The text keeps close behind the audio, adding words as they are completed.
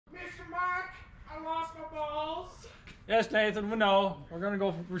Yes, Nathan, we know. We're gonna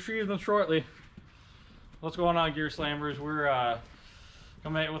go retrieve them shortly. What's going on, Gear Slammers? We're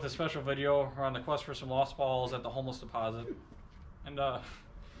coming out with a special video. We're on the quest for some lost balls at the homeless deposit. And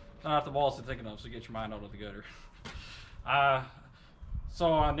not the balls to think of, so get your mind out of the gutter. So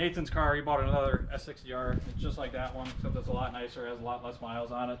on Nathan's car, he bought another S60R. It's just like that one, except it's a lot nicer, has a lot less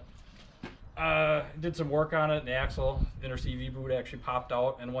miles on it. Did some work on it, and the axle, inner CV boot actually popped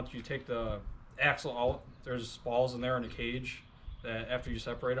out, and once you take the axle out, there's balls in there in a cage that after you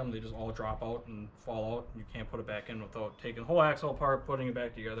separate them, they just all drop out and fall out. You can't put it back in without taking the whole axle apart, putting it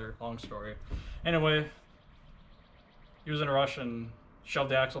back together. Long story. Anyway, he was in a rush and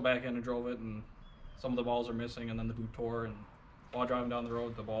shoved the axle back in and drove it, and some of the balls are missing, and then the boot tore, and while driving down the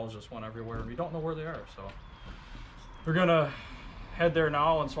road, the balls just went everywhere, and we don't know where they are. So we're gonna head there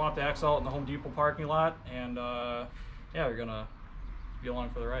now and swap the axle out in the Home Depot parking lot, and yeah, we're gonna be along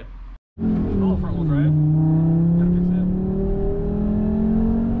for the ride. Oh, front wheel drive. Gotta fix that.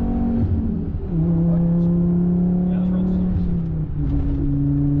 Yeah, this road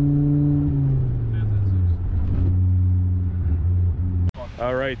sucks.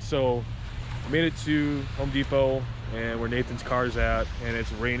 All right, so I made it to Home Depot and where Nathan's car's at, and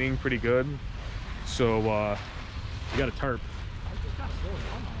it's raining pretty good. So we got a tarp.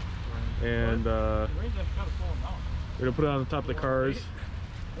 And we're gonna put it on the top of the cars.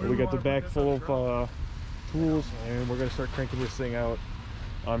 We got the back full of tools, and we're gonna start cranking this thing out.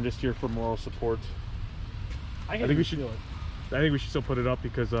 I'm just here for moral support. I think we should do it. I think we should still put it up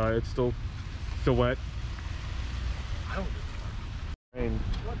because it's still wet. I don't And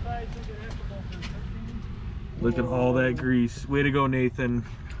look at all that grease. Way to go, Nathan.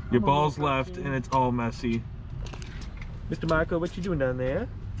 Your ball's left and it's all messy. Mr. Marco, what you doing down there?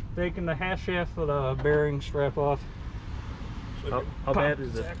 taking the half shaft of the bearing strap off. How bad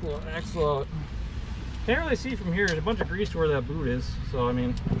is it? Axle out. Can't really see from here. There's a bunch of grease where that boot is. So I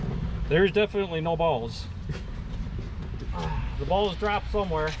mean, there's definitely no balls. The balls dropped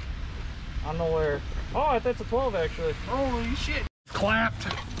somewhere. I don't know where. Oh, that's a 12 actually. Holy shit! Clapped.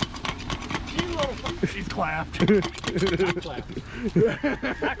 She's clapped. Not clapped.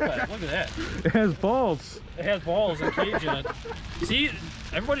 Not clapped. Look at that. It has balls. It has balls and cage in it. See,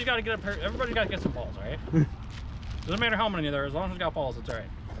 everybody's got to get a pair. Everybody's got to get some balls, all right? Doesn't matter how many there are, as long as it's got balls, it's all right.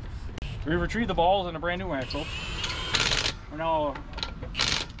 We retrieved the balls in a brand new axle. We're now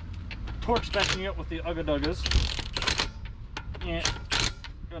torque specking it with the Ugga Duggas. Yeah,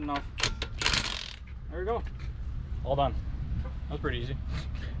 good enough. There we go. All done. That was pretty easy.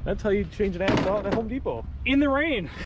 That's how you change an axle out at Home Depot. In the rain.